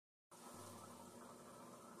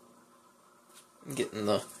getting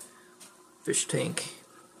the fish tank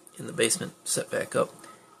in the basement set back up,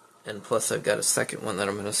 and plus I've got a second one that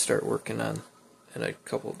I'm going to start working on in a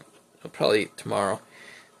couple, probably tomorrow.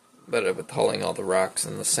 But with hauling all the rocks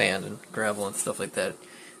and the sand and gravel and stuff like that,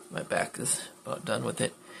 my back is about done with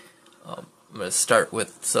it. I'm going to start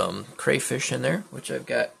with some crayfish in there, which I've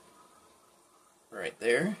got right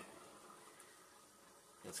there.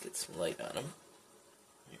 Let's get some light on them.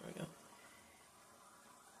 Here we go.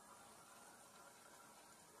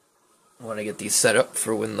 I want to get these set up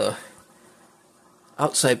for when the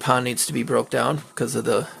outside pond needs to be broke down because of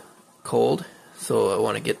the cold. So I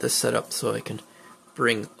want to get this set up so I can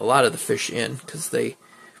bring a lot of the fish in, because they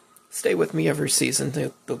stay with me every season.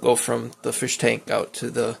 They'll go from the fish tank out to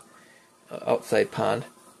the outside pond.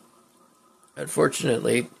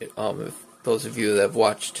 Unfortunately, if those of you that have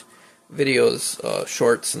watched videos,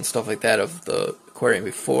 shorts and stuff like that of the aquarium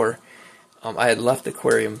before, I had left the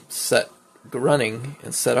aquarium running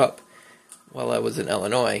and set up while I was in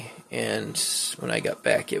Illinois, and when I got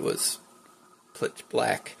back it was pitch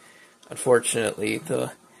black. Unfortunately,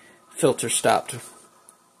 the filter stopped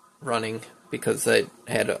running because I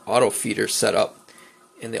had an auto feeder set up,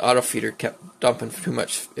 and the auto feeder kept dumping too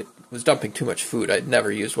much. It was dumping too much food. I'd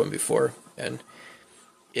never used one before, and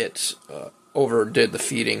it overdid the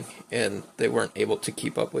feeding, and they weren't able to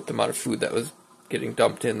keep up with the amount of food that was getting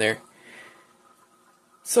dumped in there.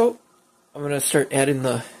 So I'm going to start adding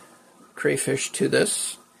the crayfish to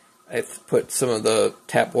this. I've put some of the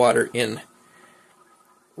tap water in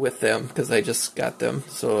with them because I just got them,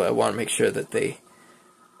 so I want to make sure that they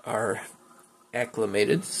are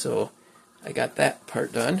acclimated. So I got that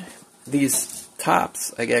part done. These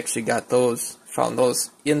tops, I actually found those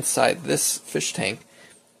inside this fish tank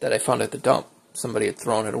that I found at the dump. Somebody had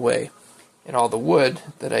thrown it away. And all the wood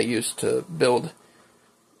that I used to build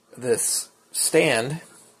this stand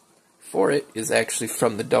for it is actually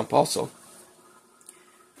from the dump also.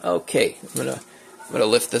 Okay, I'm gonna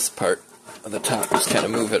lift this part of the top, just kind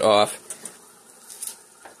of move it off.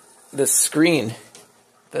 This screen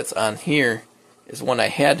that's on here is one I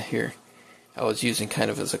had here. I was using kind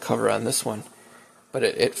of as a cover on this one, but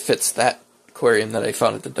it fits that aquarium that I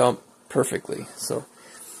found at the dump perfectly. So,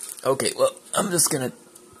 okay, well, I'm just gonna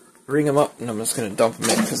ring them up and I'm just gonna dump them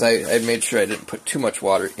in, because I made sure I didn't put too much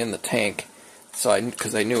water in the tank, so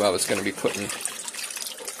because I knew I was gonna be putting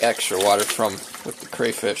extra water with the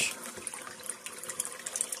crayfish.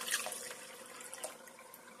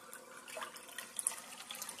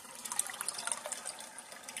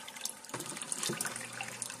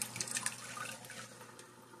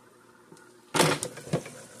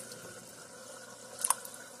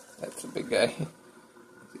 That's a big guy.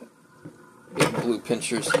 Big blue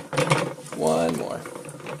pinchers. One more.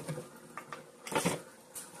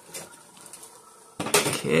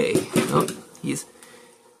 Okay. Oh, he's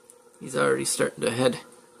already starting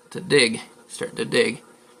to dig.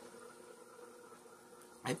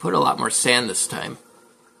 I put a lot more sand this time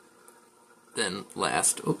than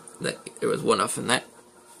last. Oh, there was one off in that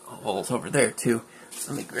hole over there too.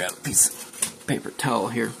 Let me grab a piece of paper towel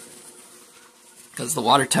here, because the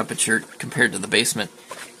water temperature compared to the basement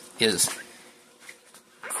is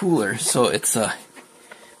cooler, so it's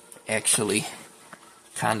actually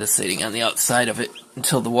condensating on the outside of it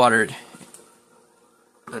until the water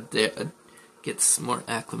gets more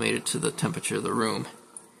acclimated to the temperature of the room.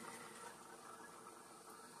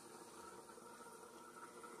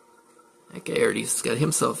 That guy already's got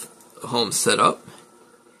himself a home set up,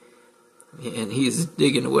 and he's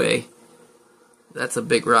digging away. That's a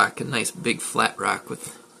big rock, a nice big flat rock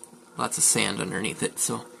with lots of sand underneath it,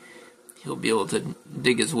 so he'll be able to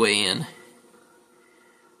dig his way in,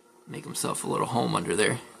 make himself a little home under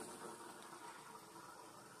there.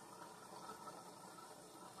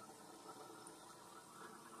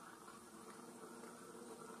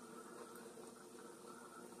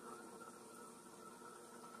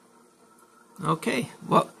 Okay,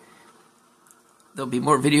 well, there'll be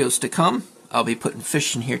more videos to come. I'll be putting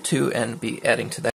fish in here too and be adding to that.